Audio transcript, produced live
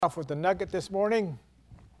Off with the nugget this morning.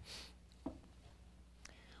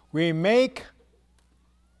 We make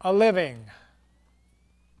a living.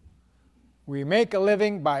 We make a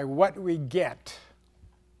living by what we get.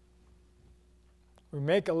 We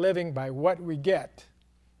make a living by what we get.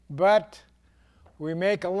 But we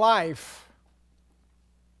make a life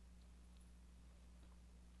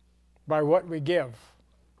by what we give.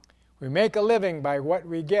 We make a living by what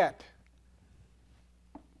we get.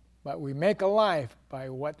 But we make a life by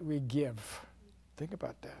what we give. Think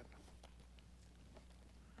about that.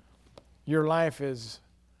 Your life is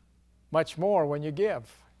much more when you give.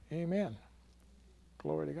 Amen.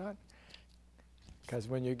 Glory to God. Because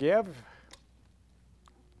when you give,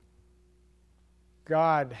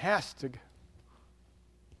 God has to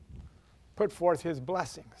put forth His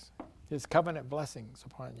blessings, His covenant blessings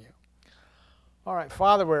upon you. All right,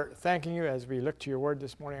 Father, we're thanking you as we look to your word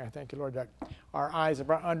this morning. I thank you, Lord, that our eyes of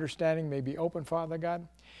our understanding may be open, Father God.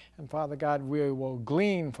 And Father God, we will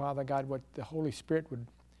glean, Father God, what the Holy Spirit would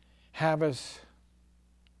have us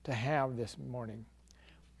to have this morning.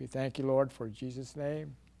 We thank you, Lord, for Jesus'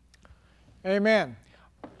 name. Amen.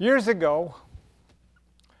 Years ago,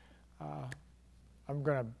 I'm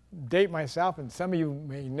going to date myself, and some of you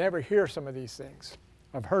may never hear some of these things.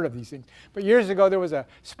 I've heard of these things. But years ago, there was a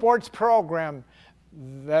sports program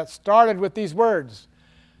that started with these words: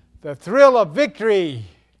 the thrill of victory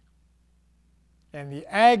and the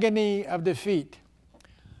agony of defeat.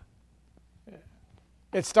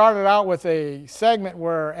 It started out with a segment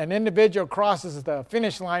where an individual crosses the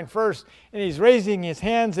finish line first, and he's raising his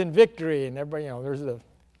hands in victory, and everybody, there's the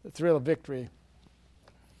thrill of victory.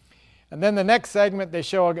 And then the next segment, they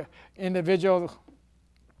show an individual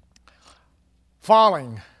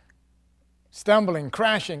falling, stumbling,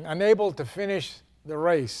 crashing, unable to finish the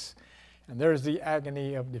race. And there's the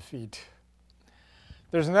agony of defeat.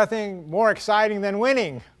 There's nothing more exciting than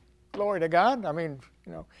winning. Glory to God. I mean,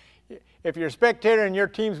 if you're a spectator and your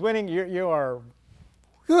team's winning, you are,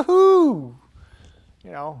 woohoo!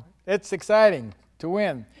 It's exciting to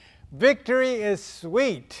win. Victory is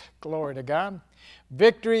sweet. Glory to God.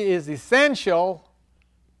 Victory is essential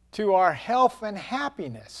to our health and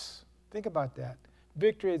happiness. Think about that.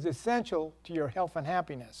 Victory is essential to your health and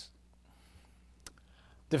happiness.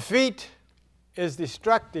 Defeat is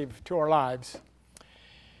destructive to our lives.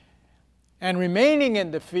 And remaining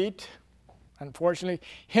in defeat, unfortunately,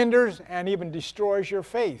 hinders and even destroys your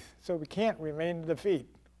faith. So we can't remain in defeat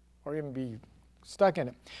or even be stuck in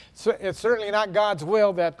it. So it's certainly not God's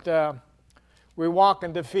will that we walk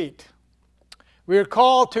in defeat. We are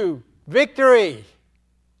called to victory.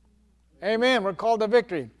 Amen. We're called to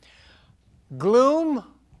victory. Gloom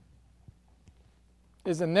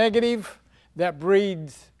is a negative that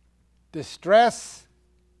breeds distress,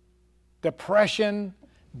 depression,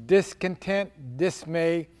 discontent,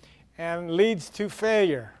 dismay, and leads to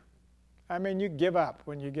failure. I mean, you give up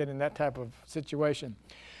when you get in that type of situation.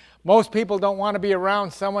 Most people don't want to be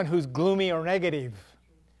around someone who's gloomy or negative.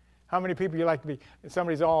 How many people you like to be? If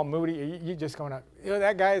somebody's all moody, you're just going to,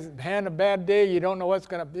 that guy's having a bad day. You don't know he's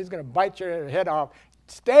going to bite your head off.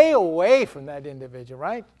 Stay away from that individual,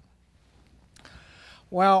 right?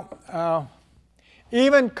 Well,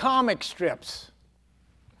 even comic strips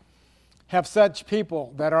have such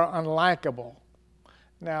people that are unlikable.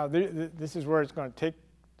 Now, this is where it's going to take.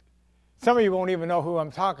 Some of you won't even know who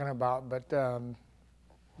I'm talking about, but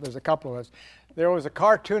there's a couple of us. There was a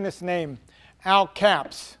cartoonist named Al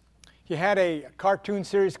Capps. He had a cartoon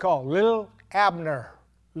series called Little Abner.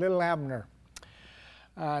 Little Abner.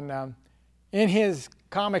 And in his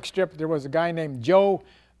comic strip, there was a guy named Joe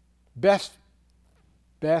Bestfit,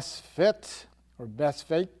 or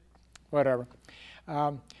Bestfate, whatever,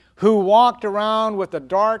 who walked around with a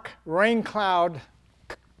dark rain cloud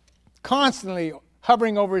constantly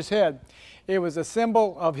hovering over his head. It was a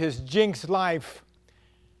symbol of his jinxed life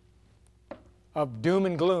of doom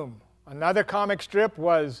and gloom. Another comic strip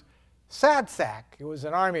was Sad Sack. It was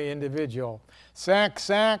an army individual. Sad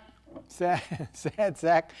Sack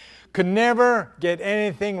could never get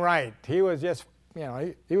anything right. He was just,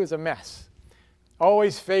 he was a mess.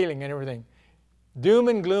 Always failing and everything. Doom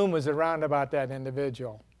and gloom was around about that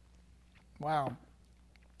individual. Wow.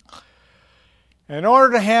 In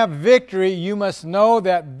order to have victory, you must know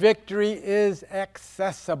that victory is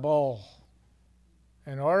accessible.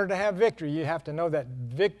 In order to have victory, you have to know that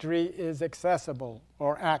victory is accessible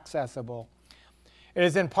or accessible. It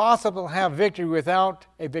is impossible to have victory without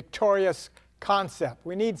a victorious concept.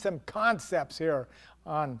 We need some concepts here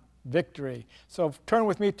on victory. So turn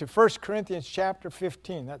with me to 1 Corinthians chapter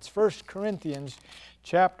 15. That's 1 Corinthians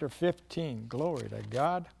chapter 15. Glory to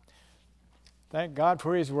God. Thank God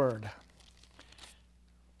for His Word.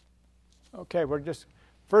 Okay, we're just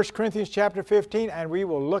 1 Corinthians chapter 15, and we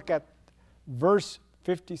will look at verse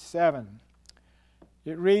 57.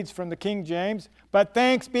 It reads from the King James, "But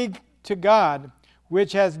thanks be to God,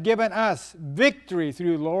 which has given us victory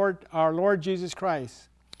through our Lord Jesus Christ."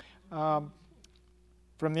 From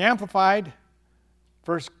the Amplified,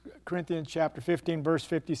 1 Corinthians chapter 15, verse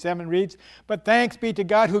 57 reads, "But thanks be to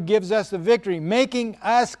God who gives us the victory, making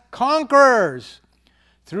us conquerors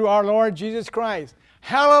through our Lord Jesus Christ."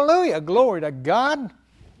 Hallelujah! Glory to God.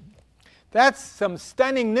 That's some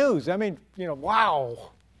stunning news. I mean,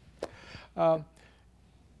 wow.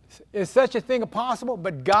 Is such a thing possible?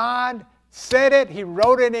 But God said it. He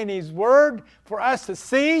wrote it in His Word for us to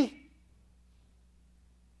see,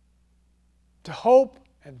 to hope,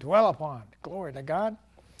 and dwell upon. Glory to God.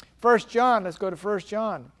 1 John, let's go to 1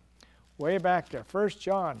 John. Way back there, 1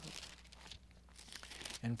 John.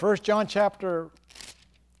 In 1 John chapter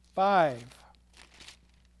 5.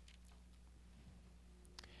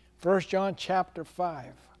 1 John chapter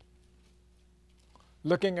 5.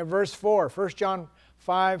 Looking at verse 4. 1 John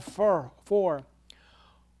 5:4.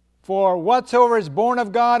 "For whatsoever is born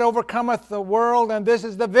of God overcometh the world, and this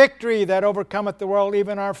is the victory that overcometh the world,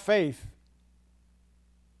 even our faith."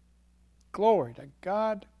 Glory to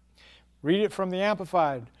God. Read it from the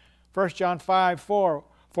Amplified. 1 John 5:4.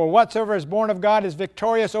 "For whatsoever is born of God is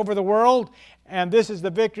victorious over the world, and this is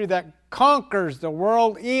the victory that conquers the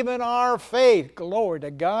world, even our faith." Glory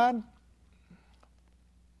to God.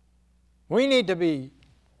 We need to be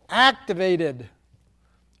activated,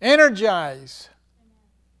 energized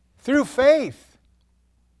through faith.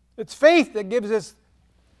 It's faith that gives us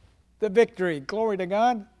the victory. Glory to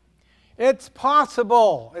God. It's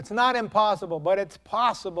possible. It's not impossible, but it's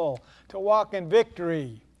possible to walk in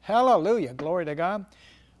victory. Hallelujah. Glory to God.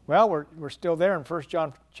 Well, we're still there in 1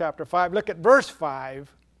 John chapter 5. Look at verse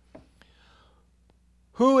 5.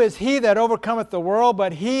 "Who is he that overcometh the world,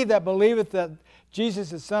 but he that believeth that Jesus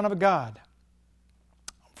is the Son of God?"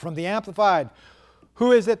 From the Amplified,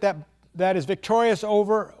 "Who is it that is victorious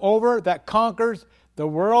over, that conquers the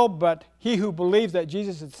world, but he who believes that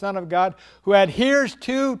Jesus is the Son of God, who adheres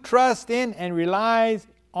to, trusts in, and relies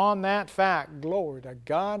on that fact." Glory to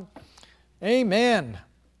God. Amen.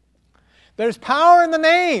 There's power in the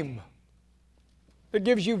name that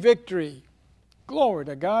gives you victory. Glory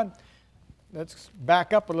to God. Let's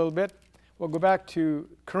back up a little bit. We'll go back to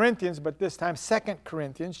Corinthians, but this time 2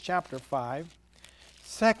 Corinthians chapter 5.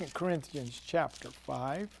 2 Corinthians chapter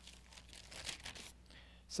 5.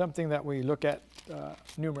 Something that we look at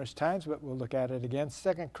numerous times, but we'll look at it again.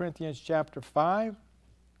 2 Corinthians chapter 5,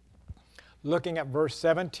 looking at verse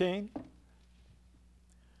 17.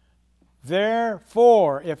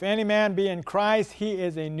 "Therefore, if any man be in Christ, he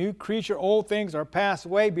is a new creature. Old things are passed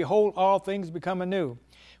away. Behold, all things become anew."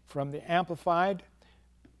 From the Amplified,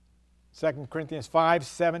 2 Corinthians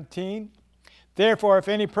 5:17. "Therefore, if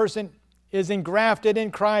any person is engrafted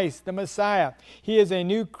in Christ, the Messiah, he is a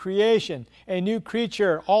new creation, a new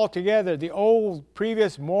creature altogether. The old,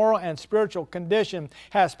 previous moral and spiritual condition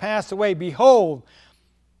has passed away. Behold,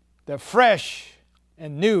 the fresh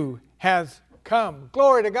and new has come."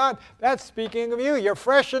 Glory to God. That's speaking of you. You're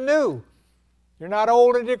fresh and new. You're not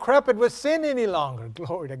old and decrepit with sin any longer.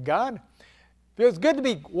 Glory to God. Feels good to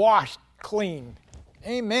be washed clean.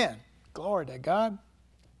 Amen. Glory to God.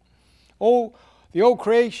 The old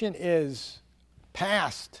creation is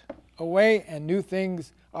passed away, and new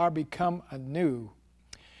things are become anew.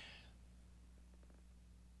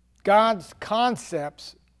 God's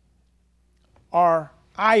concepts are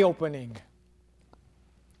eye-opening.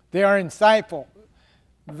 They are insightful.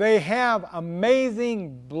 They have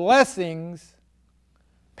amazing blessings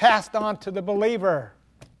passed on to the believer.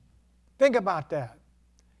 Think about that.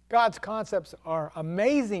 God's concepts are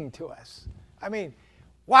amazing to us. I mean,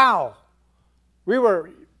 wow. We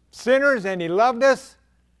were sinners and He loved us,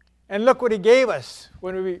 and look what He gave us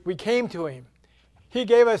when we came to Him. He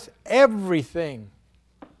gave us everything.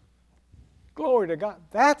 Glory to God.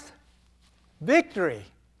 That's victory.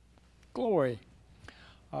 Glory.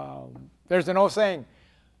 There's an old saying,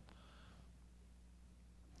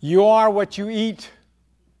 you are what you eat.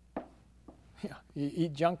 You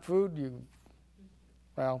eat junk food,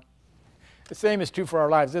 well, the same is true for our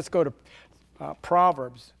lives. Let's go to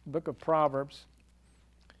Proverbs, book of Proverbs.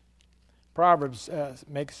 Proverbs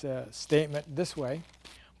makes a statement this way.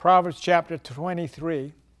 Proverbs chapter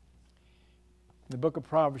 23, the book of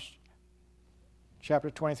Proverbs chapter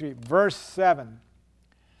 23, verse 7.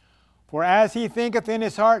 "For as he thinketh in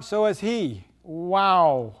his heart, so is he."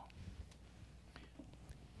 Wow.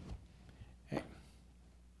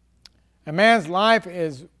 A man's life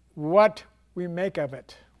is what we make of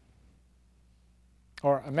it.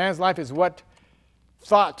 Or a man's life is what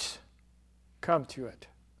thoughts come to it.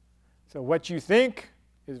 So what you think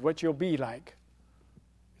is what you'll be like.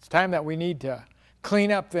 It's time that we need to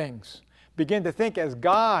clean up things. Begin to think as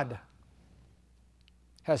God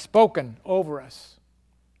has spoken over us.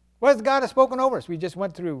 What has God has spoken over us? We just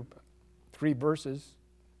went through 4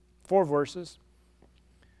 verses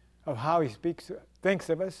of how He thinks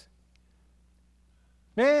of us.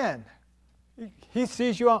 Man, He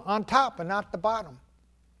sees you on top and not the bottom.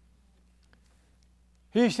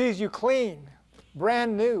 He sees you clean,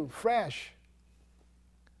 brand new, fresh.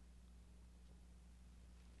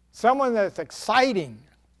 Someone that's exciting.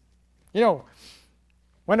 You know,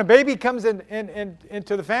 when a baby comes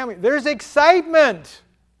into the family, there's excitement.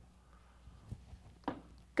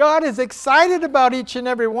 God is excited about each and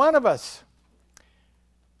every one of us.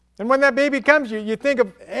 And when that baby comes, you think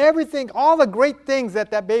of everything, all the great things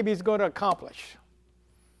that baby is going to accomplish.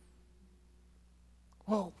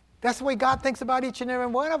 Well, that's the way God thinks about each and every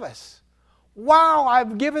one of us. Wow,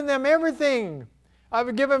 I've given them everything.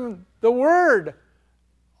 I've given them the Word.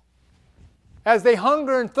 As they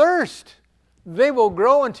hunger and thirst, they will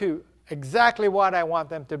grow into exactly what I want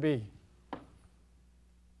them to be.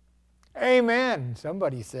 Amen.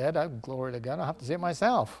 Somebody said, glory to God, I'll have to say it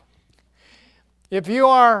myself. If you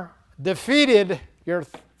are defeated, your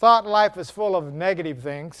thought life is full of negative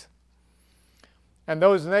things. And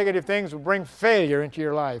those negative things will bring failure into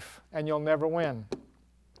your life, and you'll never win.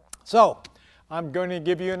 So, I'm going to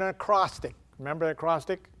give you an acrostic. Remember the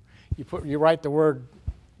acrostic? You write the word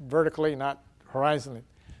vertically, not horizontally.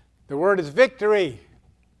 The word is victory.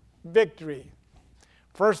 Victory.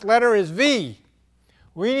 First letter is V.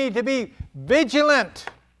 We need to be vigilant.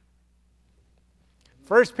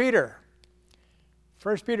 1 Peter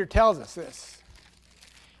tells us this.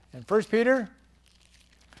 In 1 Peter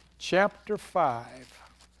chapter 5.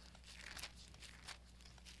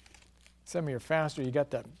 Some of you are faster. You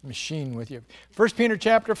got that machine with you. 1 Peter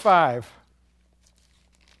chapter 5.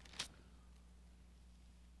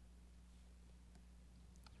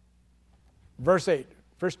 Verse 8.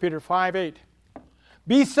 1 Peter 5:8.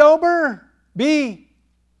 Be sober, be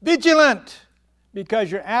vigilant,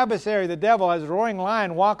 because your adversary, the devil, as a roaring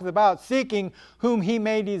lion, walketh about, seeking whom he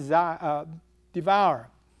may devour.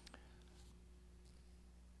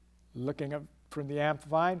 Looking up from the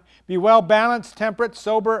Amplified. Be well balanced, temperate,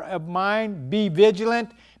 sober of mind, be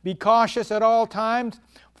vigilant, be cautious at all times,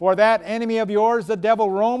 for that enemy of yours, the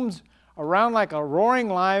devil, roams around like a roaring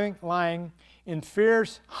lion in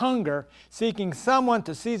fierce hunger, seeking someone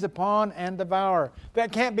to seize upon and devour.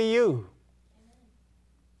 That can't be you.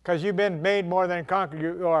 Because you've been made more than a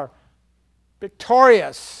conqueror. You are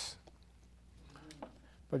victorious.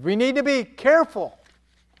 But we need to be careful.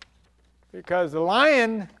 Because the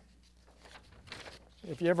lion,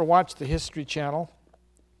 if you ever watch the History Channel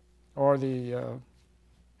or the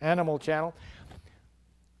Animal Channel,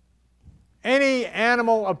 any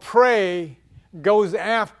animal of prey goes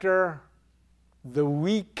after the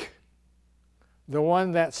weak, the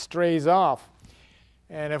one that strays off.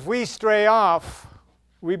 And if we stray off,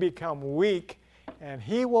 we become weak, and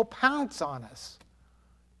he will pounce on us.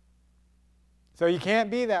 So you can't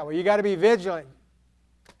be that way. You got to be vigilant.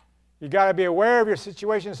 You got to be aware of your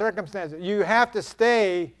situation and circumstances. You have to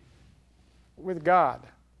stay with God.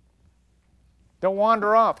 Don't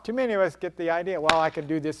wander off. Too many of us get the idea, well, I can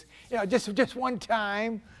do this, just one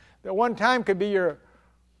time. The one time could be your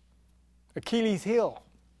Achilles' heel.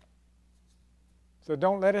 So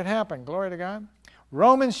don't let it happen. Glory to God.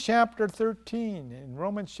 Romans chapter 13. In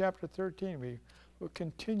Romans chapter 13, we will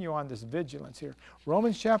continue on this vigilance here.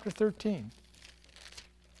 Romans chapter 13.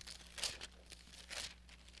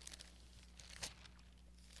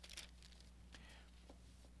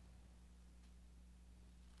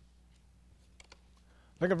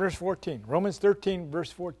 Look at verse 14. Romans 13,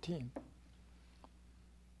 verse 14.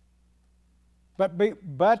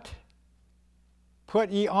 But put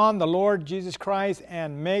ye on the Lord Jesus Christ,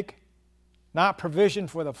 and make not provision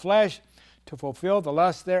for the flesh to fulfill the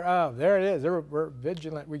lust thereof. There it is. We're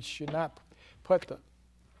vigilant. We should not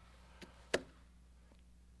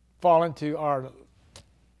fall into our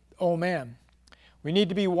old man. We need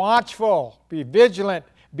to be watchful, be vigilant,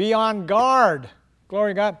 be on guard.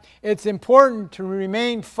 Glory to God. It's important to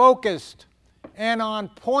remain focused and on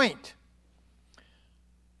point,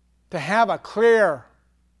 to have a clear,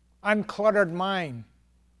 uncluttered mind.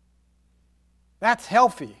 That's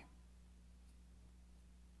healthy.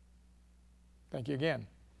 Thank you again.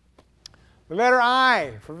 The letter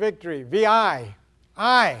I for victory, V-I.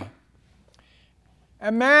 I.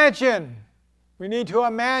 Imagine. We need to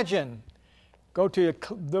imagine. Go to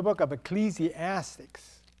the book of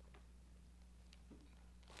Ecclesiastes.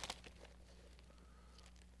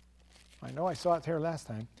 I know I saw it here last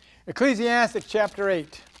time. Ecclesiastes chapter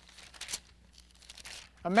 8.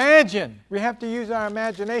 Imagine. We have to use our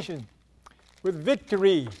imagination. With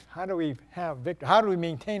victory, how do we have victory? How do we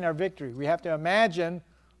maintain our victory? We have to imagine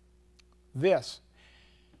this.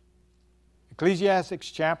 Ecclesiastes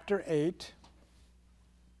chapter 8.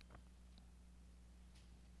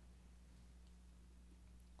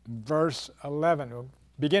 Verse 11. We'll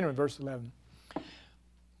begin with verse 11.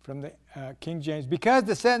 From the King James. Because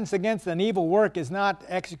the sentence against an evil work is not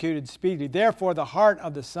executed speedily, therefore the heart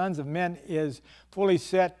of the sons of men is fully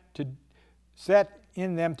set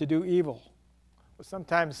in them to do evil. But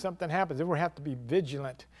sometimes something happens, and we have to be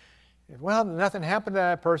vigilant. Well, nothing happened to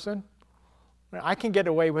that person. I can get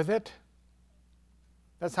away with it.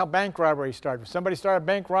 That's how bank robbery started. Somebody started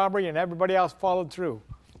bank robbery, and everybody else followed through.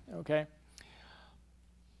 Okay.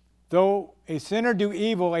 Though a sinner do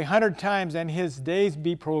evil 100 times and his days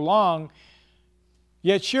be prolonged,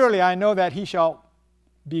 yet surely I know that he shall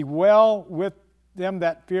be well with them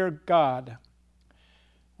that fear God,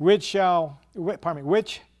 which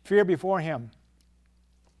fear before him.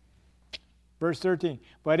 Verse 13,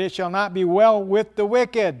 but it shall not be well with the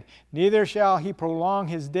wicked, neither shall he prolong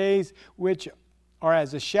his days, which are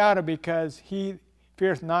as a shadow, because he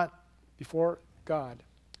feareth not before God.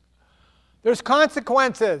 There's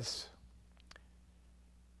consequences.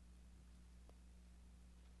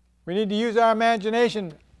 We need to use our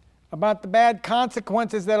imagination about the bad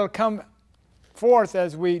consequences that will come forth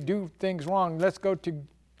as we do things wrong. Let's go to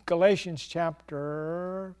Galatians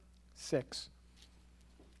chapter 6.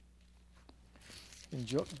 In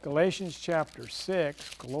Galatians chapter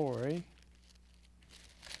 6, glory,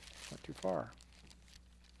 not too far.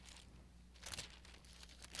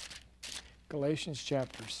 Galatians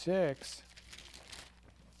chapter 6,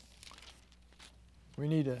 we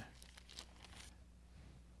need to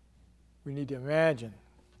imagine.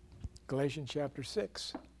 Galatians chapter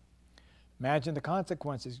 6. Imagine the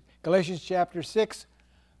consequences. Galatians chapter 6,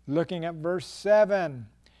 looking at verse 7.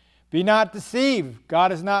 Be not deceived,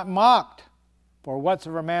 God is not mocked. For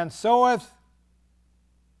whatsoever man soweth,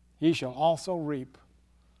 he shall also reap.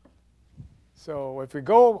 So if we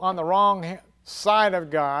go on the wrong side of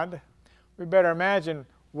God, we better imagine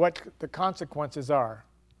what the consequences are,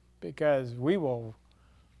 because we will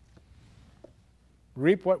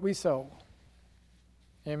reap what we sow.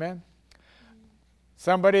 Amen?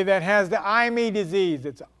 Somebody that has the I-me disease,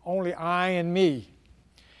 it's only I and me.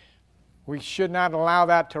 We should not allow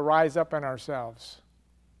that to rise up in ourselves.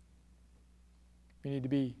 We need to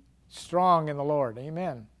be strong in the Lord.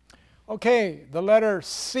 Amen. Okay, the letter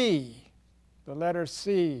C. The letter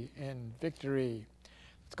C in victory.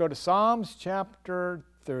 Let's go to Psalms chapter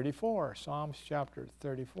 34. Psalms chapter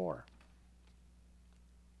 34.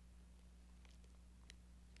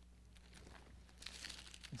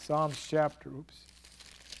 In Psalms chapter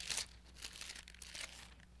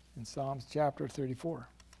 34.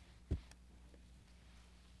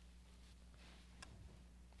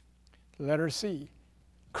 Letter C.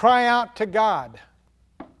 Cry out to God.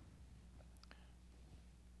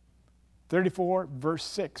 34, verse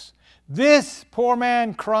 6. This poor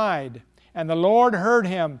man cried, and the Lord heard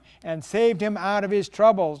him and saved him out of his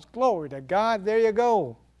troubles. Glory to God. There you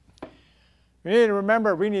go. We need to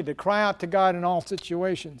remember, we need to cry out to God in all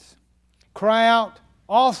situations. Cry out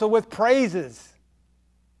also with praises.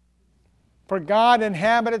 For God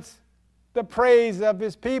inhabits the praise of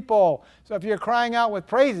his people. So if you're crying out with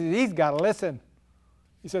praises, he's got to listen.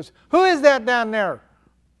 He says, who is that down there?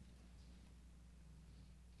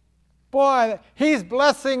 Boy, he's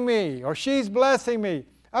blessing me, or she's blessing me.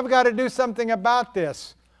 I've got to do something about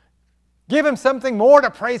this. Give him something more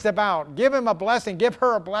to praise about. Give him a blessing. Give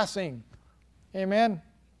her a blessing. Amen?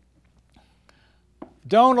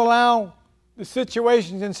 Don't allow the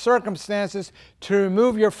situations and circumstances to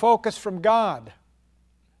remove your focus from God.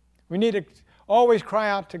 We need to always cry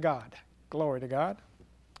out to God. Glory to God.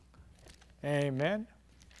 Amen.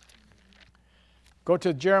 Go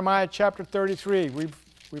to Jeremiah chapter 33.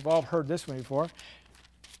 We've all heard this one before.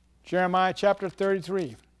 Jeremiah chapter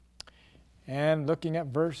 33. And looking at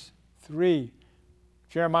verse 3.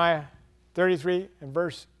 Jeremiah 33 and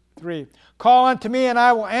verse 3. Call unto me, and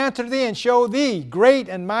I will answer thee, and show thee great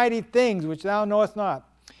and mighty things which thou knowest not.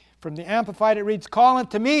 From the Amplified it reads, call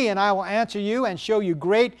unto me, and I will answer you, and show you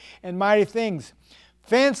great and mighty things,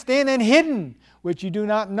 fenced in and hidden, which you do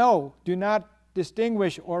not know, do not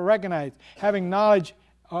distinguish or recognize, having knowledge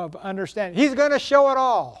of understanding. He's going to show it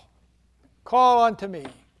all. Call unto me.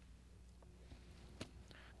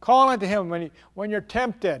 Call unto him when you're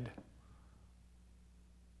tempted.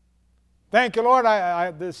 Thank you, Lord,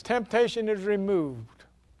 this temptation is removed.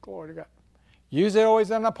 Glory to God. Use it always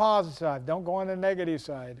on the positive side. Don't go on the negative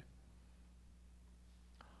side.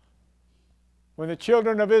 When the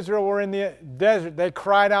children of Israel were in the desert, they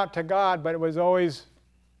cried out to God, but it was always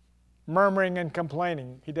murmuring and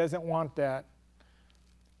complaining. He doesn't want that.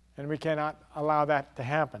 And we cannot allow that to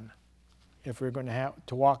happen if we're going to have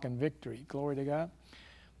to walk in victory. Glory to God.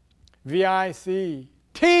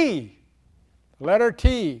 V-I-C-T. Letter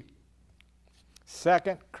T. 2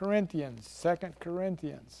 Corinthians.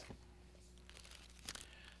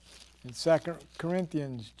 In 2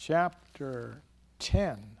 Corinthians chapter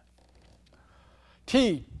 10.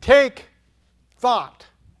 T. Take thought.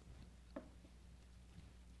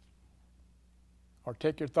 Or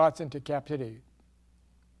take your thoughts into captivity.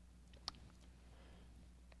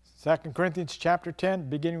 2 Corinthians chapter 10,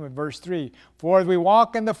 beginning with verse 3. For we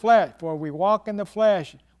walk in the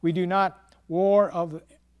flesh, we do not war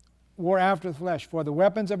after the flesh. For the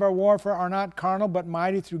weapons of our warfare are not carnal, but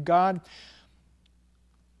mighty through God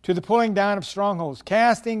to the pulling down of strongholds,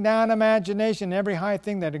 casting down imagination, every high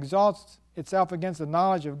thing that exalts itself against the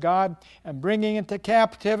knowledge of God, and bringing into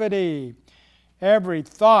captivity every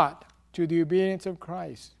thought to the obedience of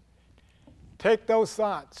Christ. Take those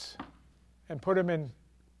thoughts and put them in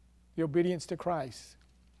the obedience to Christ.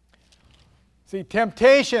 See,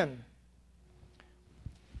 temptation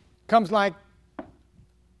comes like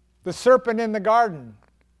the serpent in the garden.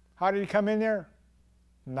 How did he come in there?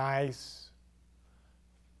 Nice.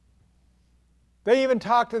 They even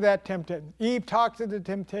talked to that temptation. Eve talked to the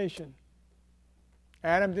temptation.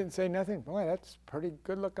 Adam didn't say nothing. Boy, that's a pretty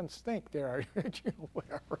good-looking snake there.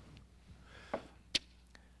 Whatever.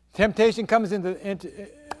 Temptation comes into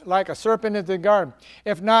like a serpent into the garden.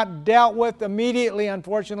 If not dealt with immediately,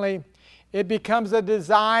 unfortunately, it becomes a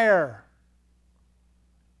desire.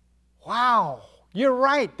 Wow, you're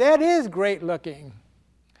right. That is great looking.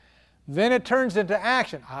 Then it turns into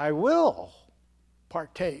action. I will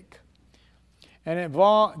partake. And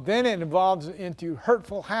then it evolves into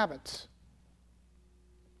hurtful habits.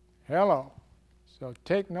 Hello. So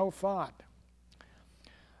take no thought.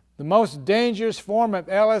 The most dangerous form of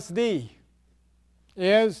LSD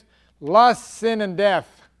is lust, sin, and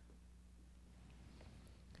death.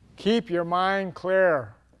 Keep your mind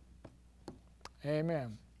clear.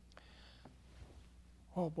 Amen.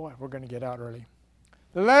 Oh boy, we're going to get out early.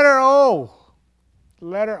 The letter O. The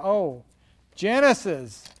letter O.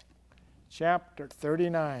 Genesis chapter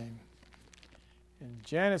 39. In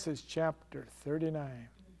Genesis chapter 39.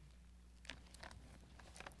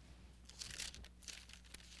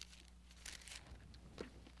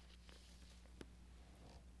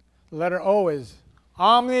 The letter O is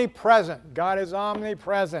omnipresent. God is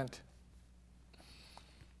omnipresent.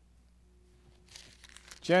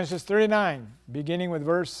 Genesis 39, beginning with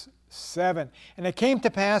verse 7. And it came to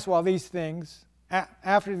pass while these things,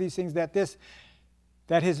 after these things, that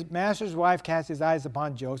his master's wife cast his eyes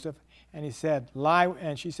upon Joseph, and she said, lie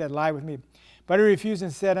with me. But he refused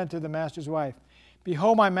and said unto the master's wife,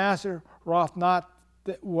 Behold, my master wrought not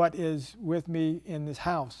what is with me in this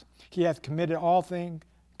house. He hath committed all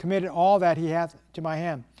that he hath to my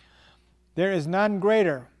hand. There is none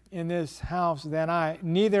greater in this house than I,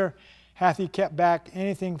 neither hath he kept back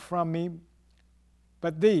anything from me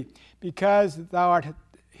but thee, because thou art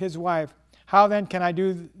his wife. How then can I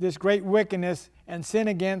do this great wickedness and sin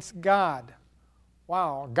against God?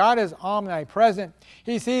 Wow, God is omnipresent.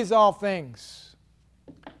 He sees all things.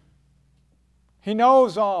 He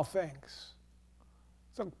knows all things.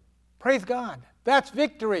 So praise God. That's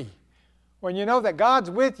victory. When you know that God's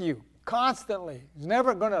with you constantly. He's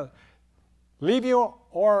never going to leave you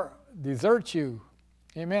or desert you.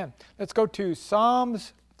 Amen. Let's go to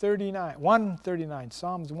Psalms 139.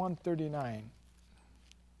 Psalms 139.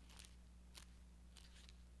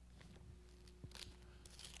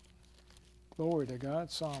 Glory to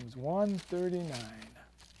God. Psalms 139.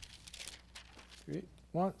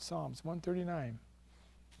 Psalms 139.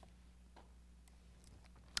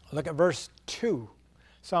 Look at verse 2.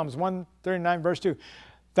 Psalms 139, verse 2.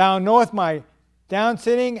 Thou knowest my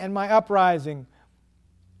downsitting and my uprising.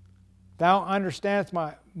 Thou understandest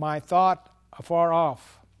my thought afar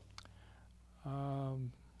off.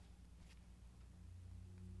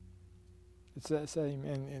 It's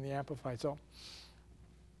in the Amplified. So,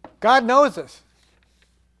 God knows us.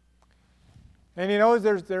 And He knows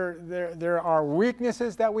there are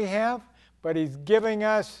weaknesses that we have, but He's giving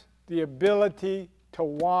us the ability to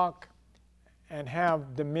walk and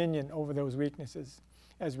have dominion over those weaknesses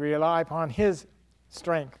as we rely upon His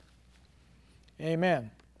strength. Amen.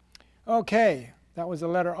 Okay, that was the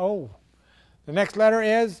letter O. The next letter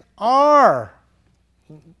is R.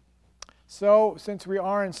 So, since we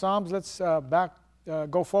are in Psalms, let's back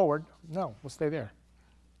go forward. No, we'll stay there.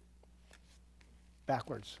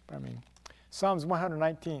 Backwards, Psalms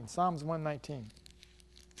 119. Psalms 119.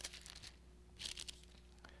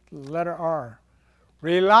 Letter R.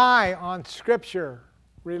 Rely on Scripture.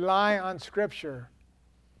 Rely on Scripture.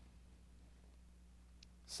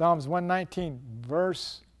 Psalms 119,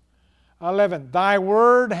 verse 11. Thy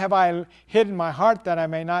word have I hid in my heart that I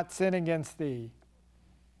may not sin against thee.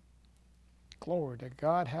 Glory to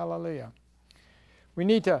God. Hallelujah. We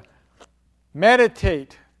need to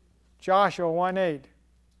meditate. Joshua 1:8.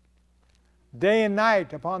 Day and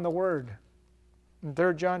night upon the word. In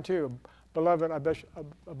 3 John 2. Beloved,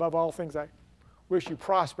 above all things I wish you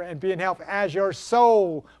prosper and be in health as your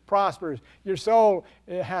soul prospers. Your soul,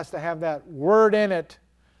 it has to have that word in it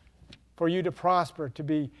for you to prosper, to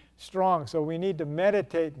be strong. So we need to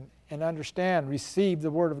meditate and understand, receive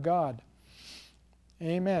the Word of God.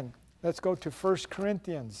 Amen. Let's go to 1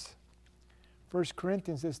 Corinthians. 1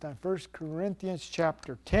 Corinthians this time. 1 Corinthians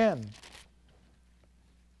chapter 10.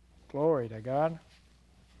 Glory to God.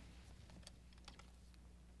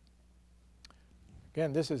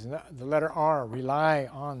 Again, this is the letter R. Rely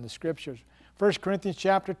on the Scriptures. 1 Corinthians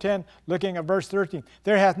chapter 10, looking at verse 13.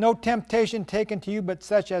 There hath no temptation taken to you but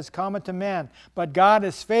such as common to man. But God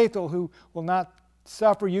is faithful, who will not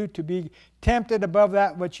suffer you to be tempted above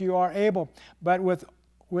that which you are able. But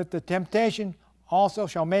with the temptation also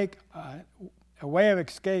shall make a way of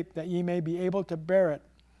escape, that ye may be able to bear it.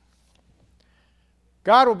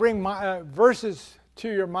 God will bring verses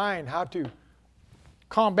to your mind how to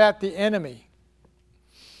combat the enemy.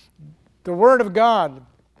 The Word of God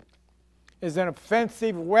is an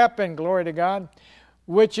offensive weapon, glory to God,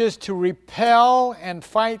 which is to repel and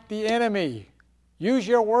fight the enemy. Use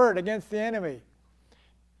your word against the enemy.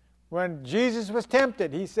 When Jesus was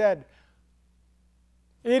tempted, he said,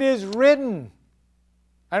 "It is written."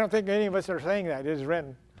 I don't think any of us are saying that. It is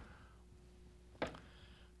written.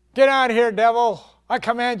 Get out of here, devil. I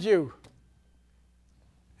command you.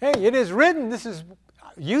 Hey, it is written.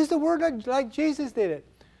 Use the word like Jesus did it.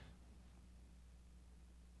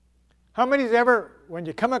 How many's ever, when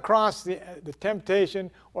you come across the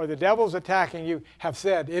temptation or the devil's attacking you, have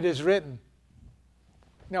said, "It is written"?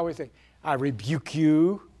 No, we say, "I rebuke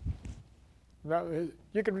you." No,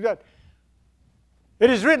 you can do that. It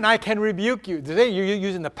is written, I can rebuke you. Today you're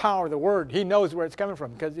using the power of the word. He knows where it's coming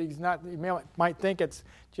from, because he might think it's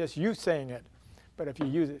just you saying it. But if you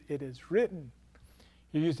use it, it is written.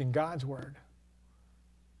 You're using God's word.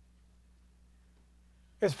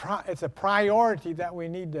 It's a priority that we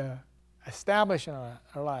need to establish in our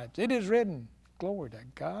lives. It is written. Glory to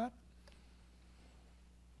God.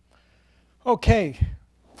 Okay,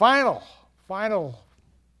 final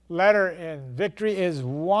letter in victory is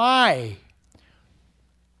Y.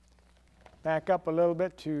 Back up a little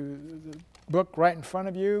bit to the book right in front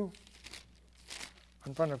of you.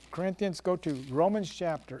 In front of Corinthians, go to Romans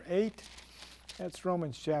chapter 8. That's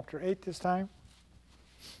Romans chapter 8 this time.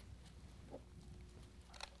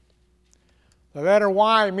 The letter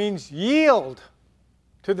Y means yield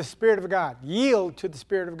to the Spirit of God. Yield to the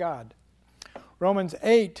Spirit of God. Romans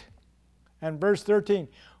 8 and verse 13.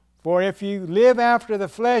 For if you live after the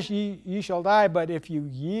flesh, ye shall die. But if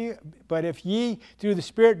ye through the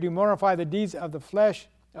Spirit do mortify the deeds of the flesh,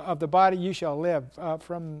 of the body, you shall live.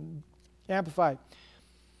 From Amplified.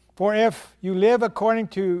 For if you live according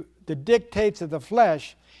to the dictates of the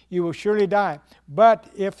flesh, you will surely die. But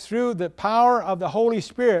if through the power of the Holy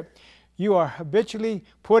Spirit you are habitually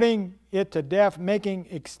putting it to death, making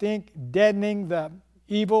extinct, deadening the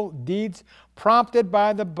evil deeds prompted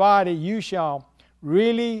by the body, you shall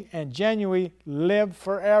really and genuinely live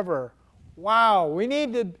forever. Wow, we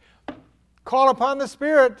need to call upon the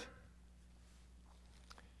Spirit.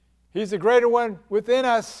 He's the greater one within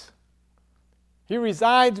us. He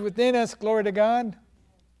resides within us. Glory to God.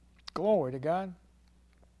 Glory to God.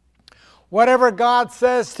 Whatever God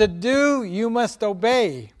says to do, you must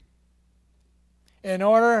obey in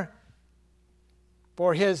order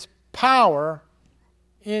for His power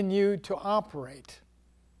in you to operate.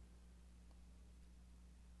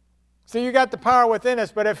 So you got the power within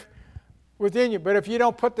us, but if you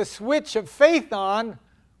don't put the switch of faith on,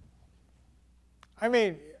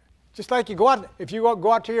 just like if you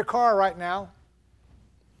go out to your car right now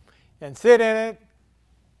and sit in it,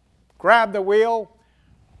 grab the wheel,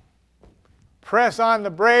 press on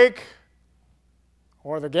the brake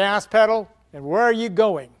or the gas pedal, and where are you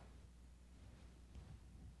going?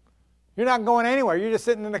 You're not going anywhere. You're just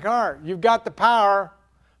sitting in the car. You've got the power,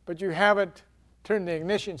 but you haven't turned the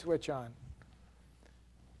ignition switch on.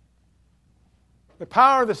 The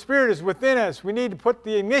power of the Spirit is within us. We need to put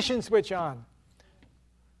the ignition switch on.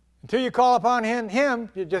 Until you call upon him,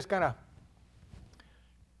 you're going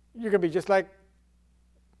to be just like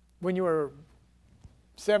when you were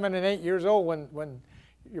 7 and 8 years old when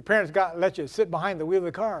your parents let you sit behind the wheel of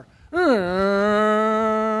the car.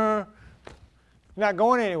 Not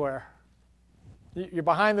going anywhere. You're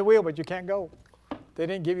behind the wheel, but you can't go. They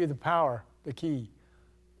didn't give you the power, the key.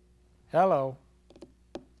 Hello.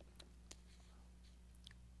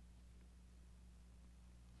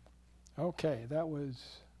 Okay,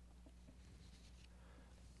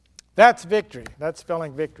 that's victory. That's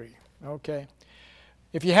spelling victory. Okay.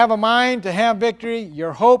 If you have a mind to have victory,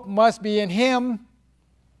 your hope must be in him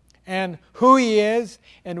and who he is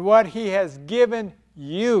and what he has given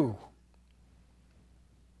you.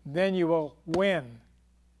 Then you will win.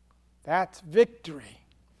 That's victory.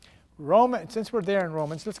 Since we're there in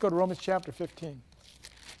Romans, let's go to Romans chapter 15.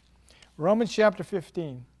 Romans chapter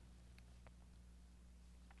 15.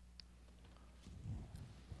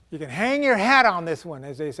 You can hang your hat on this one,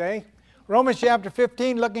 as they say. Romans chapter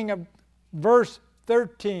 15, looking at verse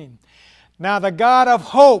 13. Now the God of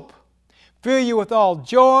hope fill you with all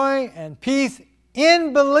joy and peace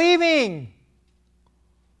in believing.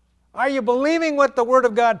 Are you believing what the Word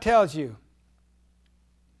of God tells you?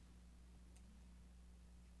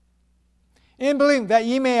 In believing that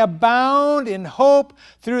ye may abound in hope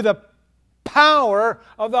through the power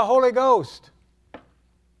of the Holy Ghost.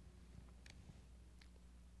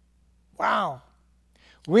 Wow.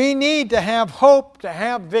 We need to have hope to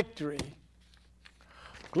have victory.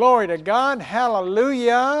 Glory to God.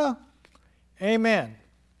 Hallelujah. Amen.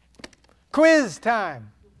 Quiz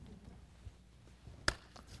time.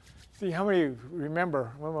 See how many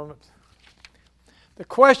remember. One moment. The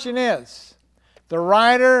question is, the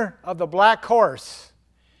rider of the black horse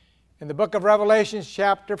in the book of Revelation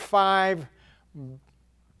chapter 5,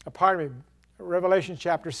 Revelation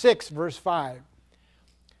chapter 6, verse 5,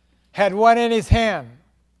 had what in his hand?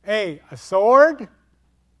 A sword.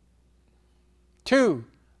 2,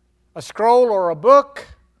 a scroll or a book.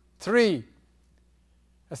 3,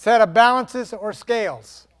 a set of balances or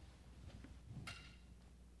scales.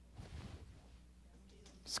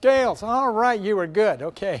 Scales. All right, you were good.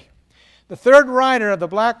 Okay. The third rider of the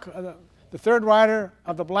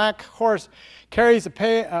black horse carries a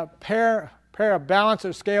pair of balance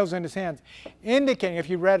or scales in his hands, indicating, if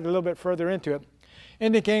you read a little bit further into it,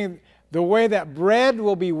 indicating the way that bread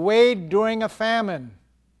will be weighed during a famine.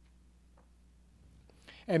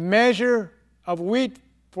 A measure of wheat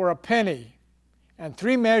for a penny, and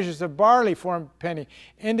 3 measures of barley for a penny,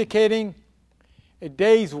 indicating a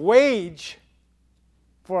day's wage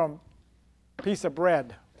for a piece of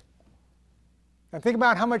bread. Now think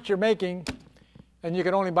about how much you're making, and you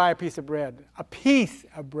can only buy a piece of bread. A piece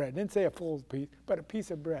of bread. Didn't say a full piece, but a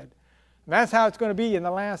piece of bread. And that's how it's going to be in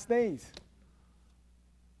the last days.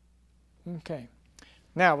 Okay.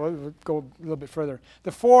 Now we'll go a little bit further.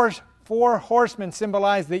 The four horsemen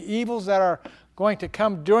symbolize the evils that are going to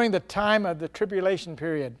come during the time of the tribulation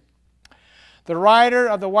period. The rider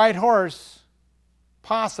of the white horse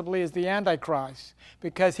possibly is the Antichrist,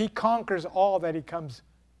 because he conquers all that he comes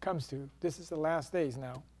to. This is the last days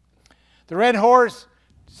now. The red horse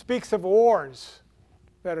speaks of wars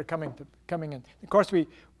that are coming in. Of course, we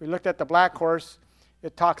looked at the black horse.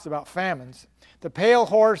 It talks about famines. The pale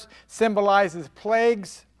horse symbolizes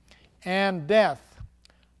plagues and death.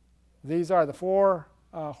 These are the 4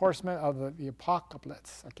 horsemen of the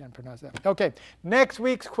apocalypse. I can't pronounce that. Okay, next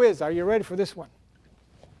week's quiz. Are you ready for this one?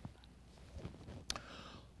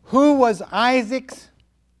 Who was Isaac's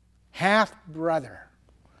half-brother?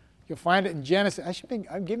 You'll find it in Genesis.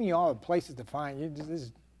 I'm giving you all the places to find. This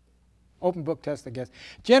is open book test, I guess.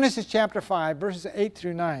 Genesis chapter 5, verses 8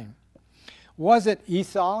 through 9. Was it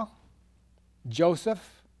Esau,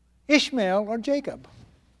 Joseph, Ishmael, or Jacob?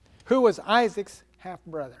 Who was Isaac's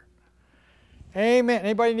half-brother? Amen.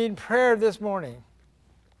 Anybody need prayer this morning?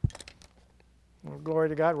 Well, glory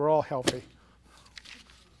to God, we're all healthy.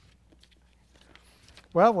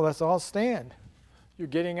 Well, let's all stand. You're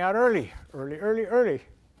getting out early. Early.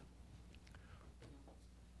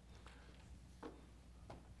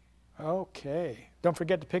 Okay. Don't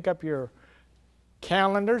forget to pick up your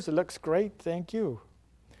calendars. It looks great. Thank you.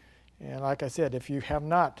 And like I said, if you are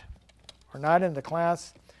not in the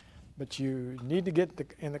class, but you need to get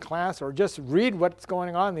in the class or just read what's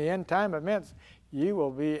going on in the end time events, you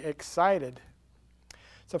will be excited.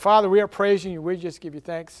 So, Father, we are praising you. We just give you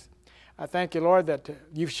thanks. I thank you, Lord, that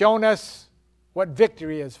you've shown us what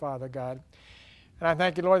victory is, Father God. And I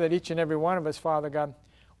thank you, Lord, that each and every one of us, Father God,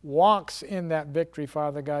 walks in that victory,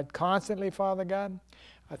 Father God, constantly, Father God.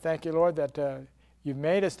 I thank you, Lord, that you've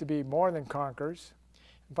made us to be more than conquerors.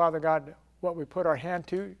 And Father God, what we put our hand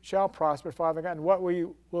to shall prosper, Father God, and what we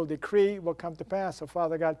will decree will come to pass. So,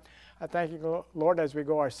 Father God, I thank you, Lord, as we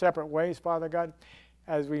go our separate ways, Father God,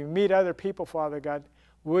 as we meet other people, Father God,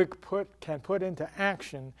 we can put into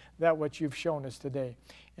action that which you've shown us today.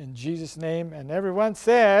 In Jesus' name, and everyone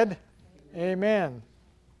said, Amen.